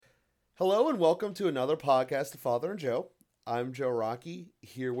Hello and welcome to another podcast of Father and Joe. I'm Joe Rocky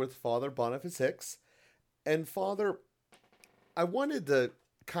here with Father Boniface Hicks. And Father, I wanted to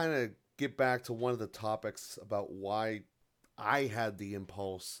kind of get back to one of the topics about why I had the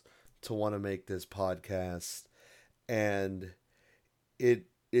impulse to want to make this podcast. And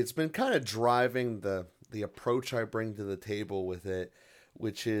it's been kind of driving the approach I bring to the table with it,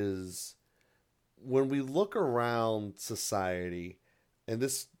 which is when we look around society, and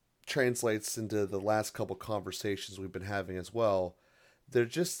this translates into the last couple conversations we've been having as well, there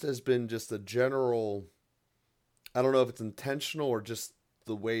just has been just a general, I don't know if it's intentional or just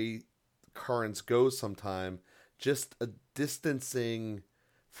the way currents go sometime, just a distancing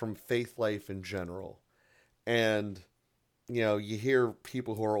from faith life in general. And you hear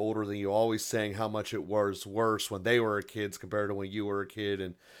people who are older than you always saying how much it was worse when they were kids compared to when you were a kid,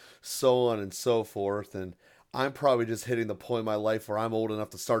 and so on and so forth. And I'm probably just hitting the point in my life where I'm old enough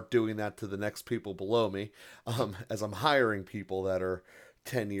to start doing that to the next people below me, as I'm hiring people that are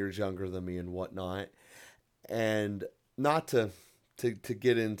 10 years younger than me and whatnot. And not to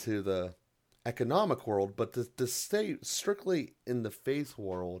get into the economic world, but to stay strictly in the faith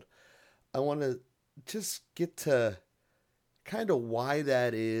world, I want to just get to kind of why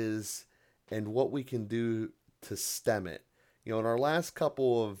that is and what we can do to stem it. In our last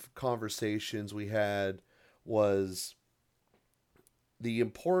couple of conversations we had was the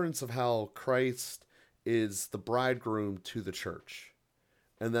importance of how Christ is the bridegroom to the church.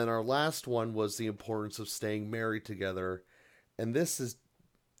 And then our last one was the importance of staying married together. And this is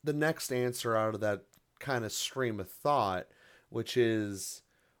the next answer out of that kind of stream of thought, which is,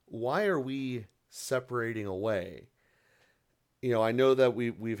 why are we separating away? I know that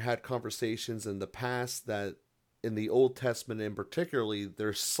we've had conversations in the past that in the Old Testament in particularly,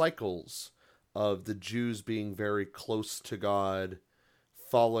 there's cycles of the Jews being very close to God,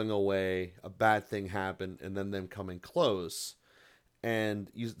 falling away, a bad thing happened, and then them coming close.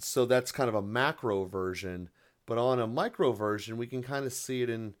 So that's kind of a macro version, but on a micro version, we can kind of see it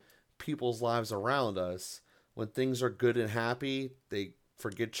in people's lives around us. When things are good and happy, they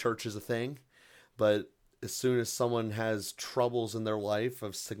forget church is a thing, but as soon as someone has troubles in their life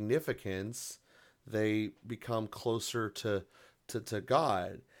of significance, they become closer to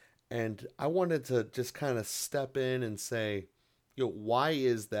God. And I wanted to just kind of step in and say, why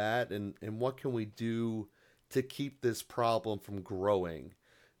is that? And what can we do to keep this problem from growing?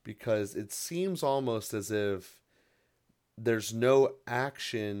 Because it seems almost as if there's no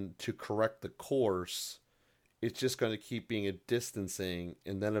action to correct the course. It's just going to keep being a distancing,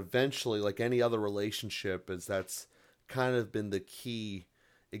 and then eventually, like any other relationship, as that's kind of been the key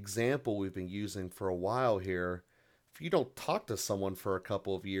example we've been using for a while here. If you don't talk to someone for a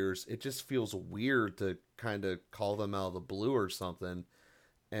couple of years, it just feels weird to kind of call them out of the blue or something,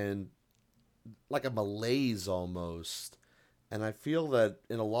 and like a malaise almost. And I feel that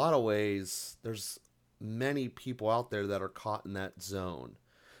in a lot of ways there's many people out there that are caught in that zone.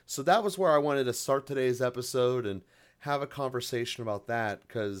 So that was where I wanted to start today's episode and have a conversation about that,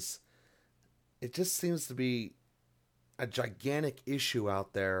 because it just seems to be a gigantic issue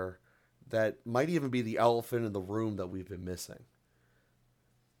out there that might even be the elephant in the room that we've been missing.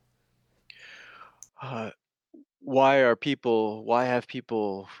 Uh, why have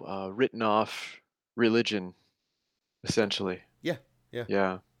people written off religion, essentially? Yeah, yeah.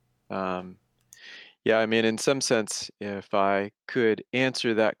 Yeah. Um, yeah, I mean, in some sense, if I could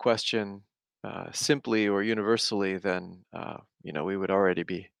answer that question simply or universally, then, we would already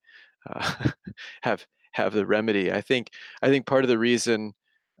be, uh, have have the remedy. I think part of the reason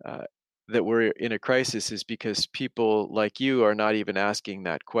uh, that we're in a crisis is because people like you are not even asking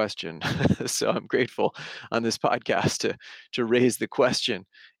that question. So I'm grateful on this podcast to raise the question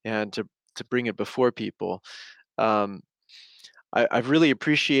and to bring it before people. Um, I've really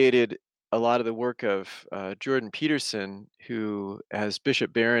appreciated a lot of the work of Jordan Peterson, who, as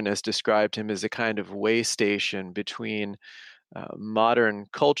Bishop Barron has described him, as a kind of way station between modern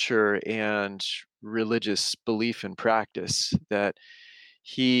culture and religious belief and practice. That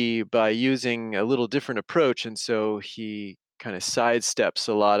he, by using a little different approach, and so he kind of sidesteps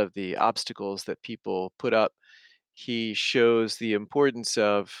a lot of the obstacles that people put up. He shows the importance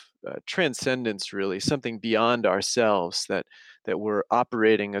of transcendence, really, something beyond ourselves, that we're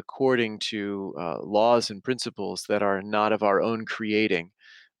operating according to laws and principles that are not of our own creating,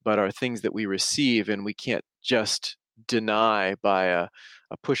 but are things that we receive, and we can't just deny by a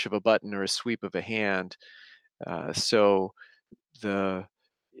push of a button or a sweep of a hand. So the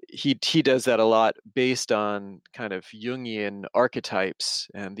he does that a lot based on kind of Jungian archetypes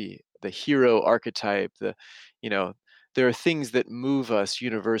and the hero archetype, the you know there are things that move us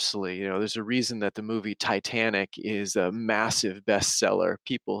universally. There's a reason that the movie Titanic is a massive bestseller.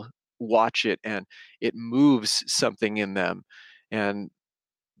 People watch it and it moves something in them. And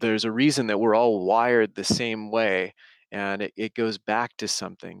there's a reason that we're all wired the same way, and it goes back to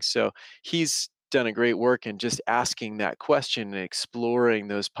something. So he's done a great work in just asking that question and exploring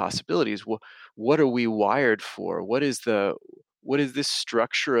those possibilities. What are we wired for? What is this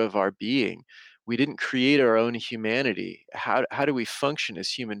structure of our being? We didn't create our own humanity. How do we function as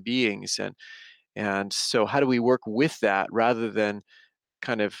human beings? And so how do we work with that rather than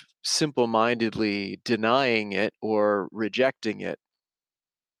kind of simple-mindedly denying it or rejecting it?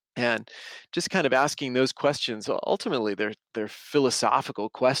 And just kind of asking those questions, ultimately they're philosophical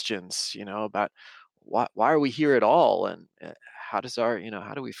questions, about why are we here at all, and how does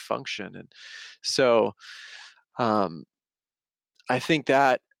how do we function? And so um, I think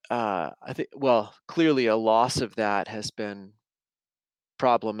that well, clearly a loss of that has been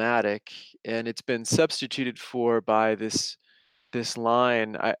problematic, and it's been substituted for by this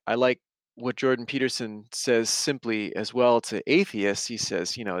line. I like what Jordan Peterson says simply as well to atheists. He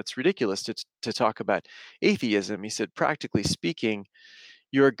says, it's ridiculous to talk about atheism. He said, practically speaking,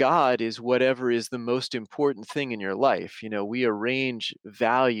 your God is whatever is the most important thing in your life. We arrange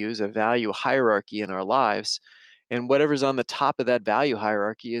values, a value hierarchy in our lives, and whatever's on the top of that value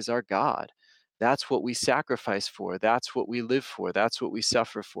hierarchy is our God. That's what we sacrifice for. That's what we live for. That's what we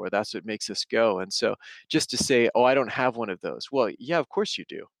suffer for. That's what makes us go. And so just to say, oh, I don't have one of those. Well, yeah, of course you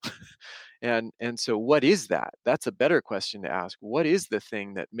do. And so what is that? That's a better question to ask. What is the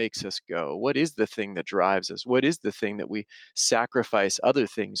thing that makes us go? What is the thing that drives us? What is the thing that we sacrifice other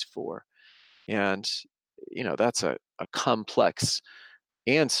things for? And that's a complex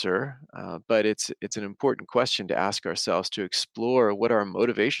answer, but it's an important question to ask ourselves, to explore what our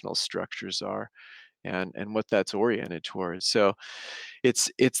motivational structures are and what that's oriented towards. So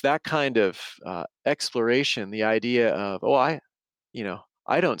it's that kind of exploration, the idea of, oh,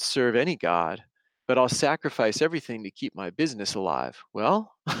 I don't serve any God, but I'll sacrifice everything to keep my business alive.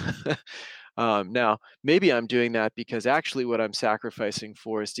 Well, now maybe I'm doing that because actually what I'm sacrificing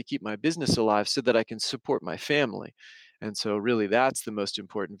for is to keep my business alive so that I can support my family. And so really that's the most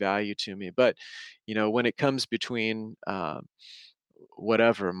important value to me. But, when it comes between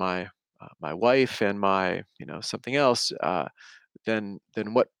whatever, my wife and my, something else, then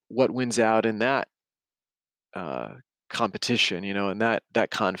what wins out in that uh, competition, and that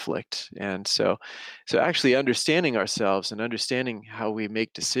conflict? And so actually understanding ourselves and understanding how we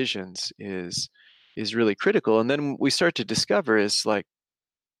make decisions is really critical. And then we start to discover is like,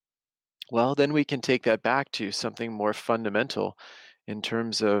 well, then we can take that back to something more fundamental in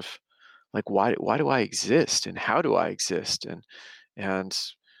terms of like, why do I exist and how do I exist? And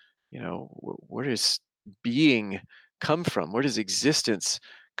where does being come from? Where does existence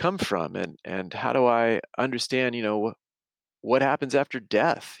come from? And how do I understand, what happens after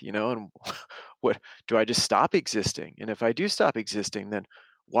death, and what do I just stop existing? And if I do stop existing, then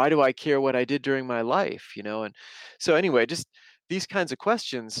why do I care what I did during my life? And so anyway, just these kinds of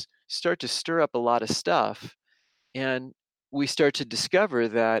questions start to stir up a lot of stuff, and we start to discover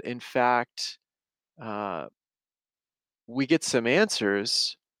that in fact uh, we get some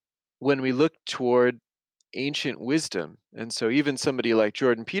answers when we look toward ancient wisdom. And so even somebody like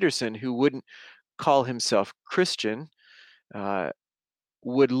Jordan Peterson, who wouldn't call himself Christian, uh,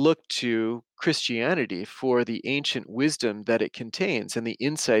 would look to Christianity for the ancient wisdom that it contains and the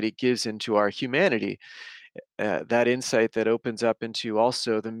insight it gives into our humanity. That insight that opens up into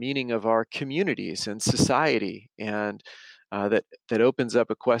also the meaning of our communities and society, and that opens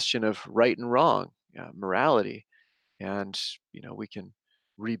up a question of right and wrong, morality, and we can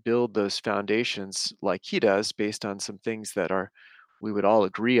rebuild those foundations like he does based on some things that are we would all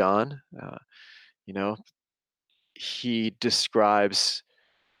agree on. You know, he describes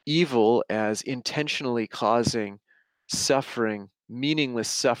evil as intentionally causing suffering, meaningless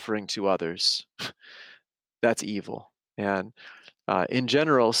suffering to others. That's evil. And in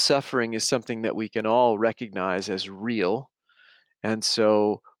general, suffering is something that we can all recognize as real. And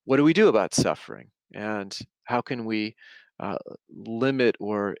so, what do we do about suffering? And how can we uh, limit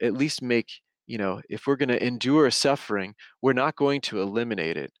or at least make, if we're going to endure suffering, we're not going to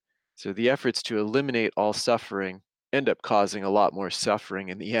eliminate it. So, the efforts to eliminate all suffering end up causing a lot more suffering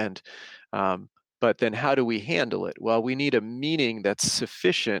in the end. Um, but then, how do we handle it? Well, we need a meaning that's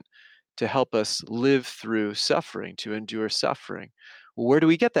sufficient to help us live through suffering, to endure suffering. Well, where do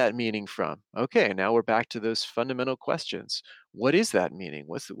we get that meaning from? Okay, now we're back to those fundamental questions. What is that meaning?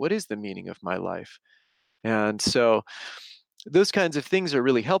 What is the meaning of my life? And so those kinds of things are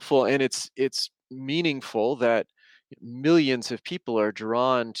really helpful, and it's meaningful that millions of people are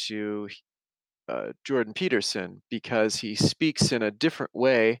drawn to Jordan Peterson because he speaks in a different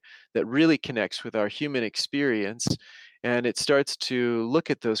way that really connects with our human experience. And it starts to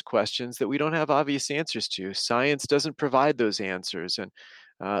look at those questions that we don't have obvious answers to. Science doesn't provide those answers, and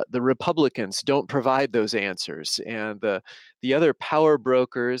the Republicans don't provide those answers, and the other power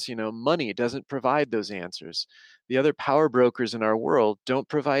brokers, money doesn't provide those answers. The other power brokers in our world don't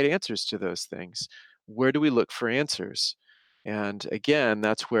provide answers to those things. Where do we look for answers? And again,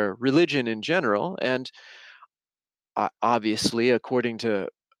 that's where religion in general, and obviously, according to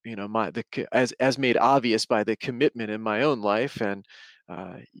as made obvious by the commitment in my own life and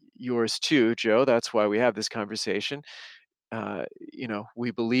uh, yours too, Joe. That's why we have this conversation. We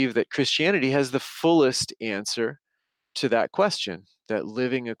believe that Christianity has the fullest answer to that question. That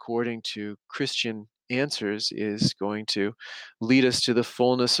living according to Christian answers is going to lead us to the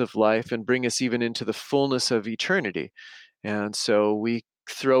fullness of life and bring us even into the fullness of eternity. And so we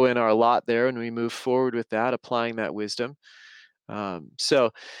throw in our lot there and we move forward with that, applying that wisdom.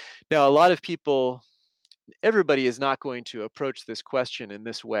 So now, a lot of people, everybody is not going to approach this question in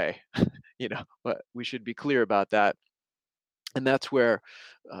this way, but we should be clear about that. And that's where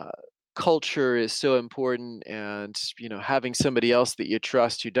uh, culture is so important, and having somebody else that you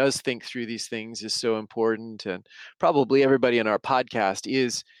trust who does think through these things is so important. And probably everybody in our podcast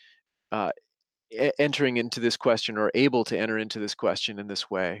is uh, entering into this question or able to enter into this question in this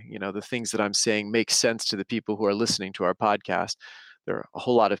way. The things that I'm saying make sense to the people who are listening to our podcast. There are a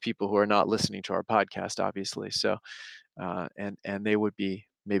whole lot of people who are not listening to our podcast, obviously. So, and they would be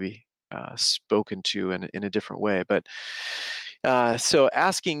maybe spoken to in a different way. But so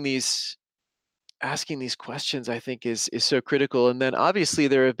asking these questions, I think, is so critical. And then obviously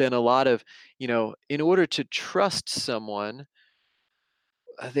there have been a lot of, in order to trust someone,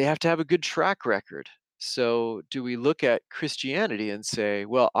 they have to have a good track record. So, do we look at Christianity and say,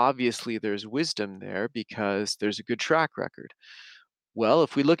 well, obviously there's wisdom there because there's a good track record? Well,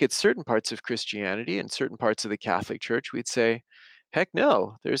 if we look at certain parts of Christianity and certain parts of the Catholic Church, we'd say, heck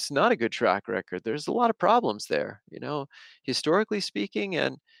no, there's not a good track record. There's a lot of problems there. Historically speaking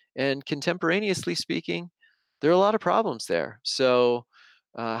and contemporaneously speaking, there are a lot of problems there. So,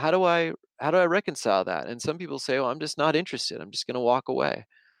 how do I reconcile that? And some people say, well, I'm just not interested. I'm just going to walk away.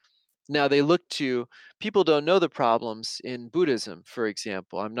 Now they look to people don't know the problems in Buddhism, for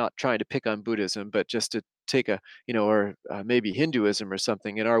example. I'm not trying to pick on Buddhism, but just to take or maybe Hinduism or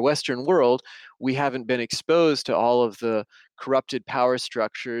something. In our Western world, we haven't been exposed to all of the corrupted power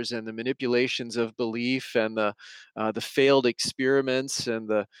structures and the manipulations of belief and the failed experiments and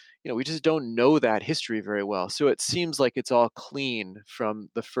we just don't know that history very well. So it seems like it's all clean from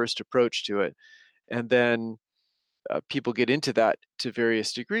the first approach to it, and then people get into that to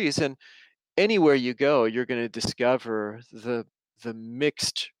various degrees. And anywhere you go, you're going to discover the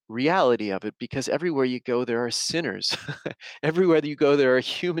mixed reality of it, because everywhere you go there are sinners. Everywhere you go there are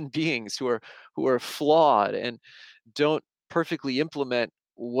human beings who are flawed and don't perfectly implement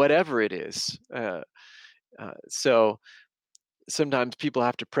whatever it is. So sometimes people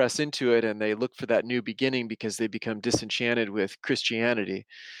have to press into it and they look for that new beginning because they become disenchanted with Christianity.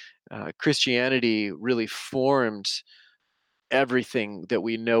 Christianity really formed everything that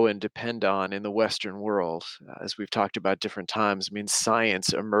we know and depend on in the Western world. As we've talked about different times, I mean,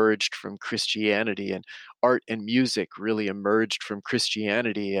 science emerged from Christianity, and art and music really emerged from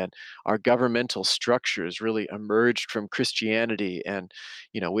Christianity, and our governmental structures really emerged from Christianity. And,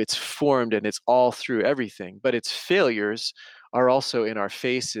 it's formed and it's all through everything, but its failures are also in our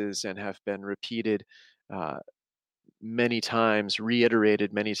faces and have been repeated. Many times,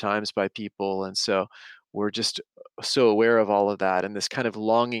 reiterated many times by people. And so we're just so aware of all of that, and this kind of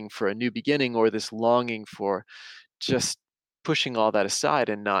longing for a new beginning, or this longing for just pushing all that aside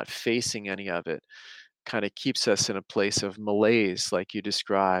and not facing any of it, kind of keeps us in a place of malaise, like you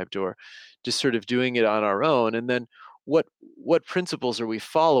described, or just sort of doing it on our own. And then what principles are we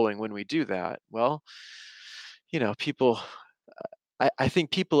following when we do that? Well, people, I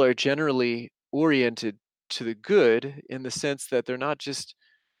think people are generally oriented to the good, in the sense that they're not just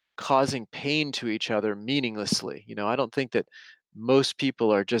causing pain to each other meaninglessly. I don't think that most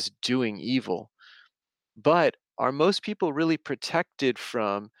people are just doing evil, but are most people really protected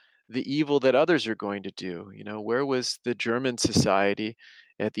from the evil that others are going to do? Where was the German society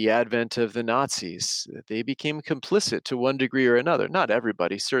at the advent of the Nazis? They became complicit to one degree or another. Not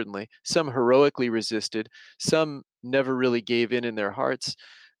everybody, certainly. Some heroically resisted, some never really gave in their hearts.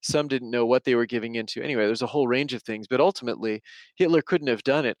 Some didn't know what they were giving into. Anyway, there's a whole range of things, but ultimately, Hitler couldn't have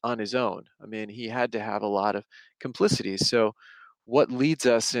done it on his own. I mean, he had to have a lot of complicity. So, what leads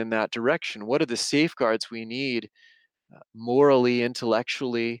us in that direction? What are the safeguards we need morally,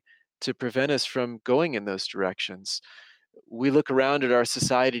 intellectually, to prevent us from going in those directions. We look around at our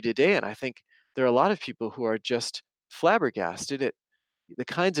society today, and I think there are a lot of people who are just flabbergasted at the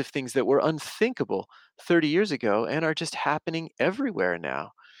kinds of things that were unthinkable 30 years ago and are just happening everywhere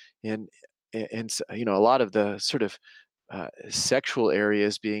now. And a lot of the sort of sexual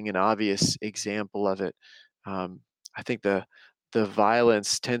areas being an obvious example of it. Um, I think the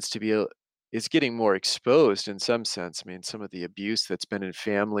violence tends to be is getting more exposed in some sense. I mean, some of the abuse that's been in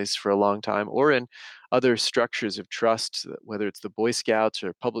families for a long time, or in other structures of trust, whether it's the Boy Scouts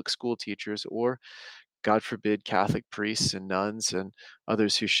or public school teachers, or God forbid, Catholic priests and nuns and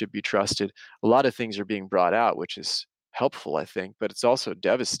others who should be trusted. A lot of things are being brought out, which is helpful, I think, but it's also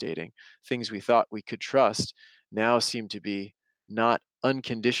devastating. Things we thought we could trust now seem to be not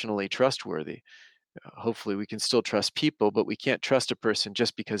unconditionally trustworthy. Hopefully, we can still trust people, but we can't trust a person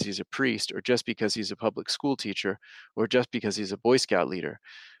just because he's a priest or just because he's a public school teacher or just because he's a Boy Scout leader.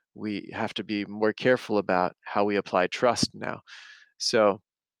 We have to be more careful about how we apply trust now. So,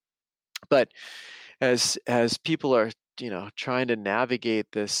 but as people are trying to navigate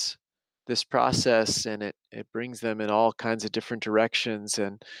this process, and it brings them in all kinds of different directions,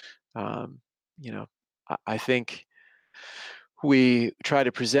 and um, you know I think we try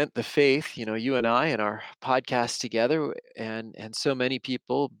to present the faith, you and I in our podcast together, and so many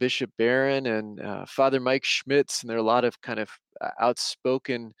people, Bishop Barron and Father Mike Schmitz, and there are a lot of kind of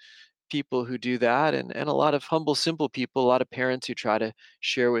outspoken people who do that, and a lot of humble, simple people, a lot of parents who try to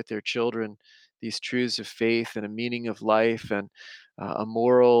share with their children these truths of faith and a meaning of life, and a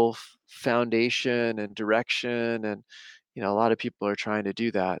moral foundation and direction. And a lot of people are trying to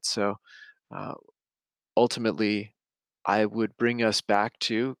do that. So uh, ultimately, I would bring us back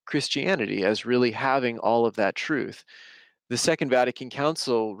to Christianity as really having all of that truth. The Second Vatican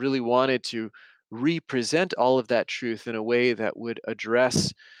Council really wanted to represent all of that truth in a way that would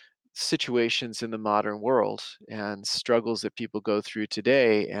address situations in the modern world and struggles that people go through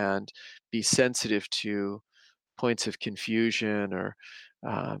today, and be sensitive to points of confusion, or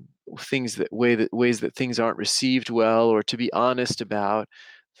things ways that things aren't received well, or to be honest about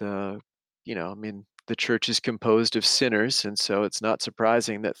the I mean, the church is composed of sinners, and so it's not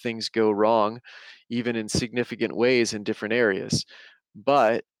surprising that things go wrong even in significant ways in different areas.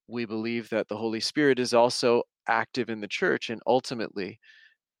 But we believe that the Holy Spirit is also active in the church, and ultimately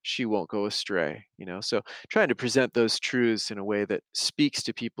she won't go astray. So trying to present those truths in a way that speaks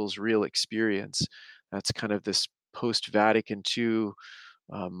to people's real experience. That's kind of this post-Vatican II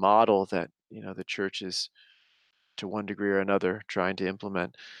model that the church is, to one degree or another, trying to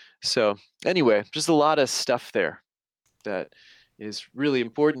implement. So anyway, just a lot of stuff there that is really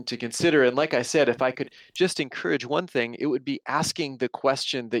important to consider. And like I said, if I could just encourage one thing, it would be asking the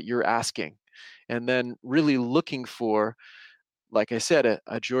question that you're asking, and then really looking for, like I said,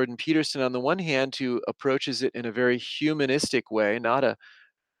 a Jordan Peterson on the one hand, who approaches it in a very humanistic way, not a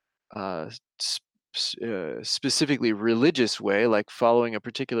uh, specifically religious way, like following a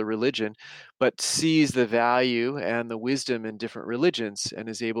particular religion, but sees the value and the wisdom in different religions and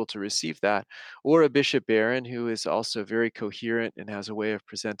is able to receive that. Or a Bishop Barron, who is also very coherent and has a way of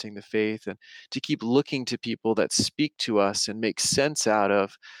presenting the faith, and to keep looking to people that speak to us and make sense out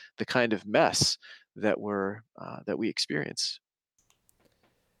of the kind of mess that we experience.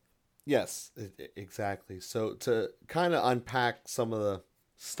 Yes, exactly. So to kind of unpack some of the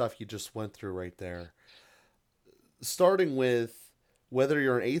stuff you just went through right there, starting with whether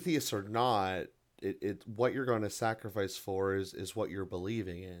you're an atheist or not, it what you're going to sacrifice for is what you're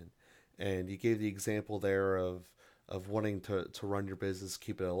believing in. And you gave the example there of wanting to run your business,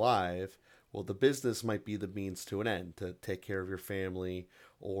 keep it alive. Well, the business might be the means to an end, to take care of your family,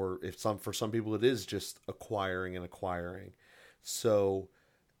 or if some for some people it is just acquiring and acquiring. So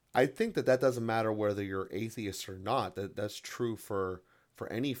I think that doesn't matter whether you're atheist or not. That's true for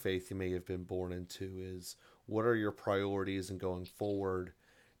any faith you may have been born into. Is what are your priorities in going forward,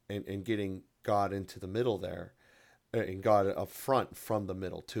 and getting God into the middle there, and God up front from the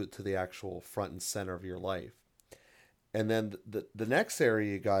middle to the actual front and center of your life. And then the next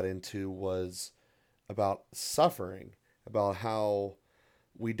area you got into was about suffering, about how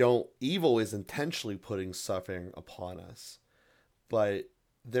we don't evil is intentionally putting suffering upon us, but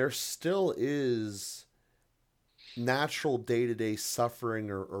there still is natural day-to-day suffering,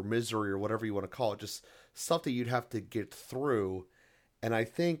 or misery, or whatever you want to call it, just stuff that you'd have to get through. And I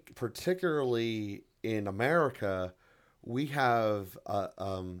think particularly in America, we have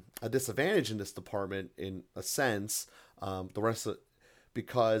a disadvantage in this department, in a sense. The rest of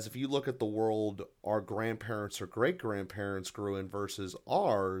Because if you look at the world our grandparents or great grandparents grew in versus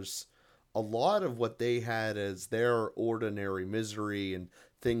ours, a lot of what they had as their ordinary misery and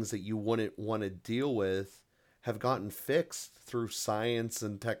things that you wouldn't want to deal with have gotten fixed through science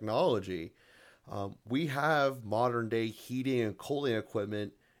and technology. We have modern day heating and cooling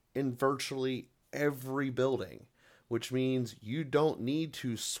equipment in virtually every building, which means you don't need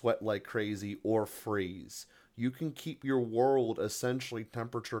to sweat like crazy or freeze. You can keep your world essentially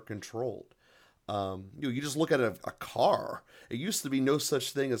temperature controlled. You just look at a car. It used to be no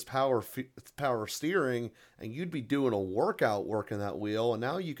such thing as power steering, and you'd be doing a workout working that wheel, and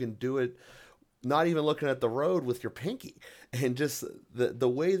now you can do it not even looking at the road with your pinky. And just the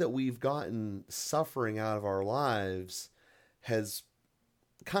way that we've gotten suffering out of our lives has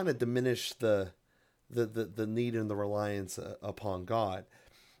kind of diminished the need and the reliance upon God.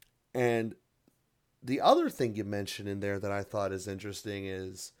 And the other thing you mentioned in there that I thought is interesting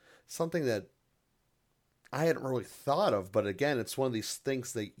is something that I hadn't really thought of, but again, it's one of these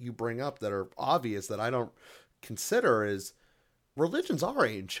things that you bring up that are obvious that I don't consider is religions are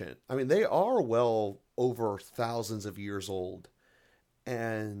ancient. I mean, they are well over thousands of years old.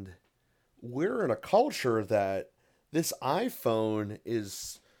 And we're in a culture that this iPhone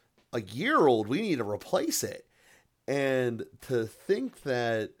is a year old. We need to replace it. And to think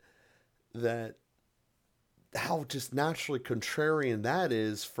that how just naturally contrarian that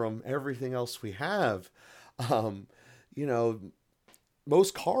is from everything else we have. Um, you know,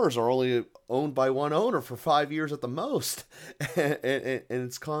 most cars are only owned by one owner for 5 years at the most, and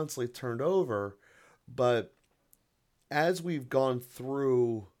it's constantly turned over. But as we've gone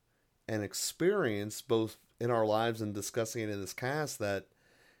through and experienced both in our lives and discussing it in this cast, that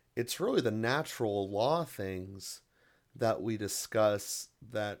it's really the natural law things that we discuss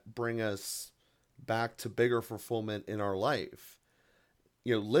that bring us back to bigger fulfillment in our life.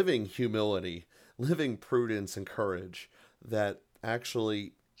 Living humility, living prudence and courage that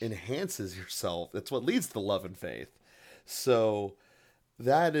actually enhances yourself. That's what leads to love and faith. So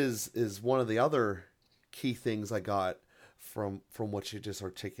that is one of the other key things I got from what you just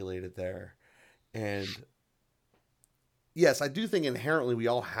articulated there. And yes, I do think inherently we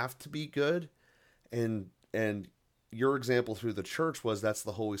all have to be good, and your example through the church was that's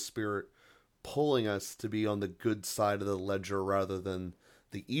the Holy Spirit pulling us to be on the good side of the ledger rather than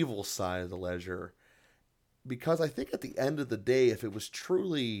the evil side of the ledger. Because I think at the end of the day, if it was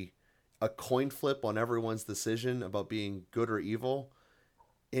truly a coin flip on everyone's decision about being good or evil,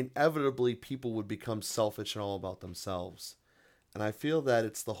 inevitably people would become selfish and all about themselves. And I feel that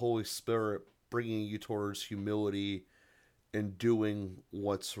it's the Holy Spirit bringing you towards humility and doing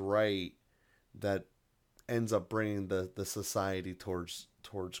what's right that ends up bringing the society towards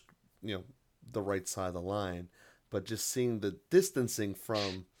the right side of the line. But just seeing the distancing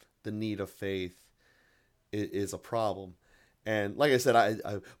from the need of faith is a problem. And like I said,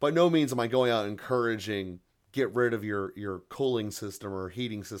 I by no means am I going out encouraging get rid of your cooling system or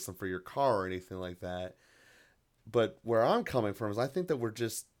heating system for your car or anything like that. But where I'm coming from is I think that we're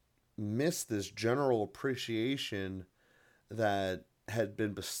just missed this general appreciation that had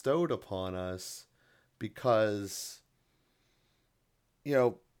been bestowed upon us because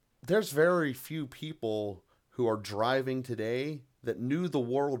there's very few people who are driving today that knew the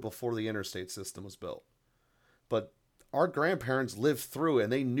world before the interstate system was built. But our grandparents lived through it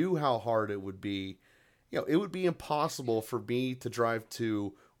and they knew how hard it would be. It would be impossible for me to drive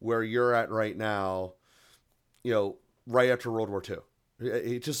to where you're at right now, right after World War II.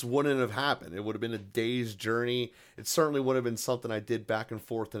 It just wouldn't have happened. It would have been a day's journey. It certainly would have been something I did back and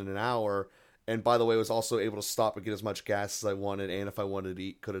forth in an hour. And by the way, I was also able to stop and get as much gas as I wanted. And if I wanted to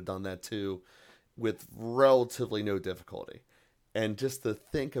eat, could have done that too with relatively no difficulty. And just to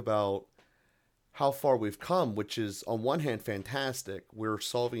think about how far we've come, which is on one hand fantastic. We're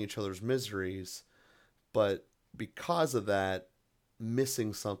solving each other's miseries, but because of that,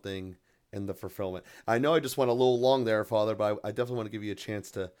 missing something in the fulfillment. I know I just went a little long there, Father, but I definitely want to give you a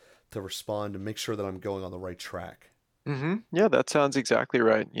chance to respond and make sure that I'm going on the right track. Yeah, that sounds exactly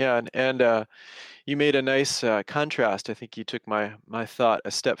right. Yeah, and you made a nice contrast. I think you took my thought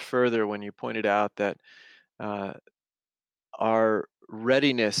a step further when you pointed out that uh, our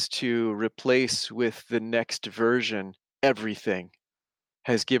readiness to replace with the next version everything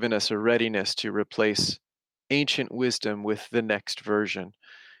has given us a readiness to replace ancient wisdom with the next version.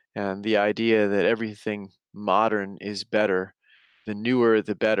 And the idea that everything modern is better, the newer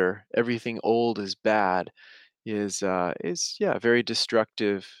the better, everything old is bad, is yeah, a very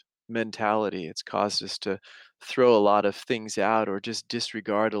destructive mentality. It's caused us to throw a lot of things out or just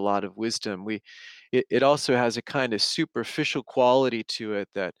disregard a lot of wisdom. It also has a kind of superficial quality to it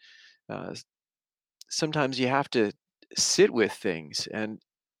that uh, sometimes you have to sit with things and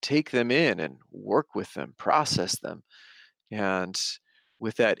take them in and work with them, process them. And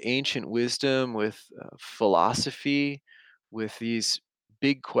with that ancient wisdom, with philosophy, with these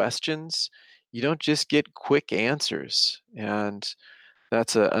big questions, you don't just get quick answers. And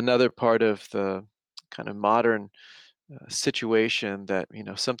that's another part of the kind of modern situation that,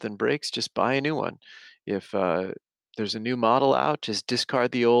 something breaks, just buy a new one. If there's a new model out, just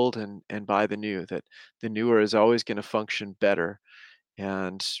discard the old and buy the new. That the newer is always going to function better,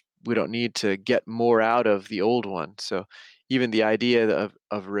 and we don't need to get more out of the old one. So even the idea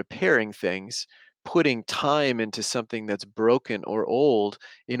of repairing things, putting time into something that's broken or old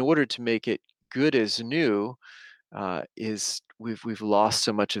in order to make it good as new, is we've lost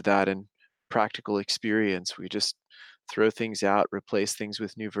so much of that in practical experience. We just throw things out, replace things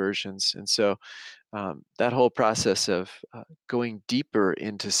with new versions, and so that whole process of going deeper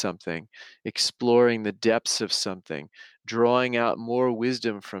into something, exploring the depths of something, drawing out more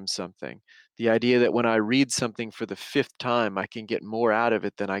wisdom from something. The idea that when I read something for the fifth time, I can get more out of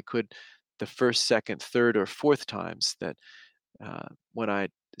it than I could the first, second, third, or fourth times. That when I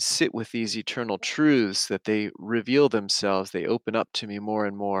sit with these eternal truths, that they reveal themselves, they open up to me more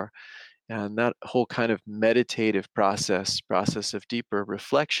and more. And that whole kind of meditative process of deeper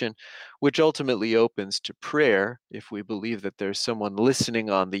reflection, which ultimately opens to prayer, if we believe that there's someone listening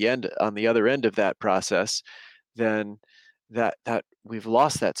on the other end of that process, then that we've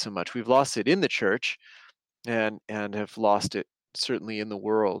lost that so much. We've lost it in the church, and have lost it certainly in the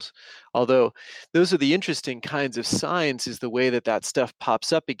world. Although those are the interesting kinds of signs, is the way that that stuff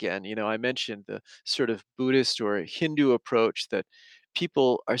pops up again. I mentioned the sort of Buddhist or Hindu approach, that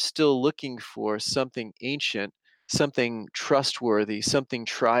people are still looking for something ancient, something trustworthy, something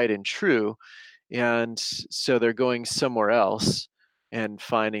tried and true, and so they're going somewhere else and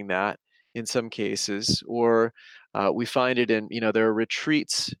finding that in some cases. Or we find it in, there are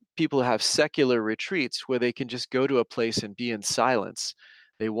retreats. People have secular retreats where they can just go to a place and be in silence.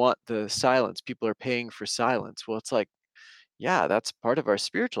 They want the silence. People are paying for silence. Well, it's like, yeah, that's part of our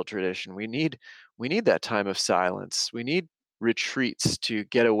spiritual tradition. We need that time of silence. We need retreats to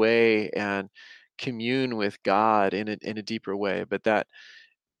get away and commune with God in a deeper way. But that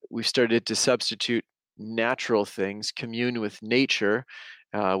we started to substitute natural things, commune with nature.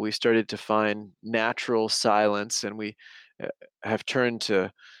 We started to find natural silence, and we uh, have turned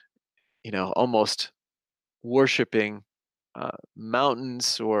to, almost worshiping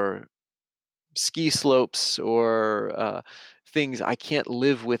mountains or ski slopes or things. I can't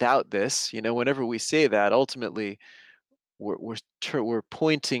live without this. Whenever we say that, ultimately we're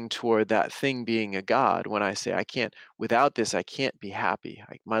pointing toward that thing being a god. When I say, I can't, without this I can't be happy,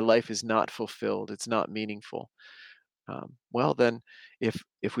 my life is not fulfilled, it's not meaningful. Well, then,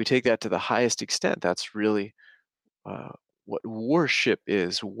 if we take that to the highest extent, that's really uh, what worship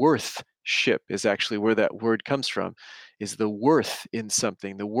is. Worthship is actually where that word comes from, is the worth in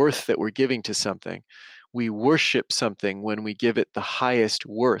something, the worth that we're giving to something. We worship something when we give it the highest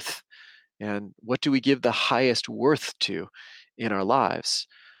worth. And what do we give the highest worth to in our lives?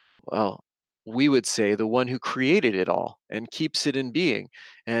 Well, we would say the one who created it all and keeps it in being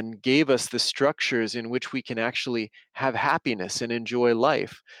and gave us the structures in which we can actually have happiness and enjoy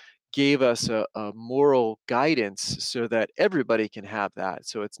life, gave us a moral guidance so that everybody can have that.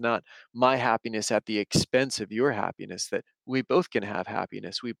 So it's not my happiness at the expense of your happiness, that we both can have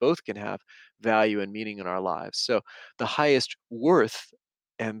happiness. We both can have value and meaning in our lives. So the highest worth,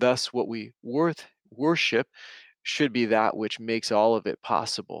 and thus what we worship, should be that which makes all of it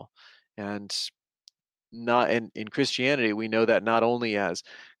possible. And not in Christianity, we know that not only as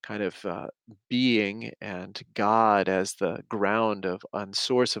kind of being and God as the ground of and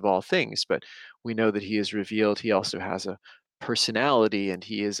source of all things, but we know that He is revealed. He also has a personality, and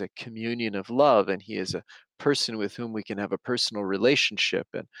He is a communion of love, and He is a person with whom we can have a personal relationship,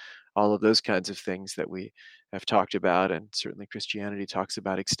 and all of those kinds of things that we have talked about, and certainly Christianity talks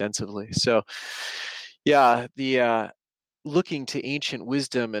about extensively. So, yeah, the looking to ancient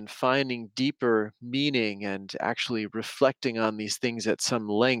wisdom and finding deeper meaning and actually reflecting on these things at some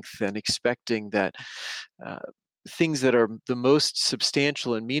length, and expecting that uh, things that are the most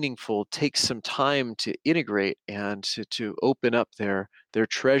substantial and meaningful take some time to integrate and to open up their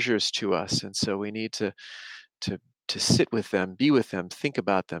treasures to us. And so we need to to sit with them, be with them, think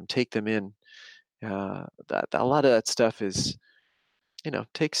about them, take them in. That a lot of that stuff is,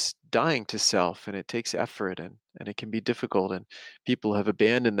 takes dying to self, and it takes effort, and it can be difficult, and people have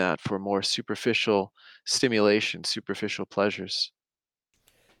abandoned that for more superficial stimulation, superficial pleasures.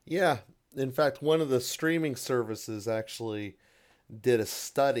 Yeah. In fact, one of the streaming services actually did a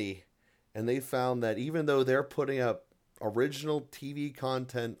study, and they found that even though they're putting up original TV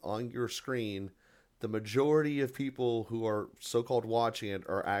content on your screen, the majority of people who are so-called watching it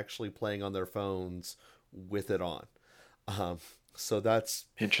are actually playing on their phones with it on. Um, so that's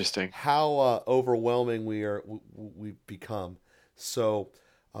Interesting. how overwhelming we've become. So,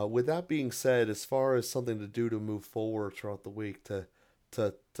 with that being said, as far as something to do to move forward throughout the week, to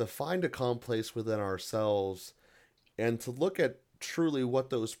find a calm place within ourselves, and to look at truly what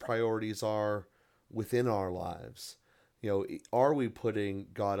those priorities are within our lives. Are we putting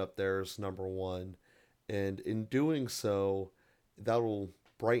God up there as number one? And in doing so, that will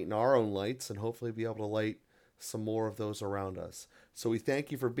brighten our own lights and hopefully be able to light some more of those around us. So we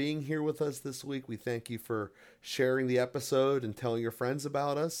thank you for being here with us this week. We thank you for sharing the episode and telling your friends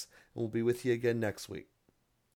about us. And we'll be with you again next week.